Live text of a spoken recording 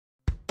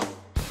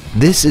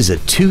This is a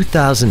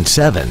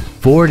 2007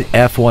 Ford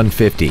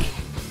F-150.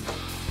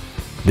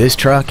 This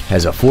truck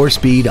has a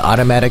 4-speed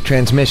automatic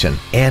transmission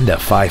and a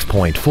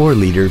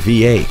 5.4-liter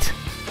V8.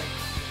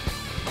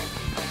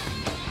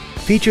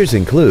 Features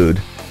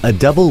include a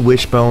double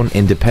wishbone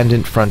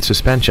independent front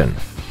suspension,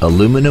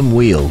 aluminum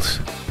wheels,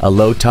 a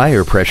low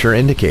tire pressure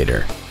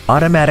indicator,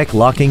 automatic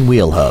locking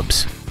wheel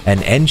hubs,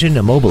 an engine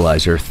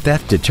immobilizer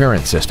theft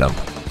deterrent system,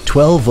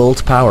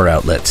 12-volt power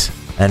outlets,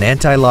 an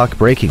anti-lock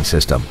braking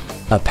system,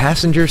 a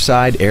passenger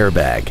side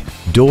airbag,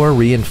 door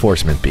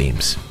reinforcement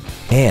beams,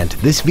 and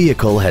this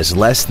vehicle has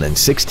less than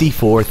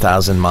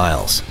 64,000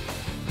 miles.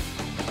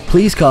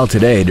 Please call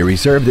today to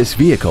reserve this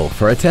vehicle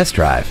for a test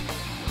drive.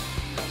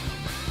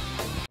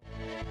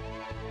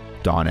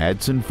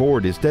 Aadsen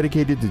Ford is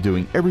dedicated to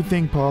doing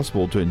everything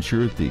possible to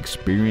ensure that the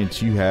experience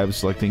you have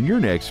selecting your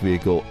next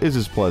vehicle is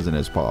as pleasant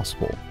as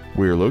possible.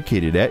 We are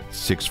located at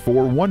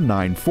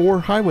 64194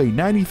 Highway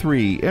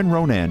 93 in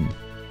Ronan.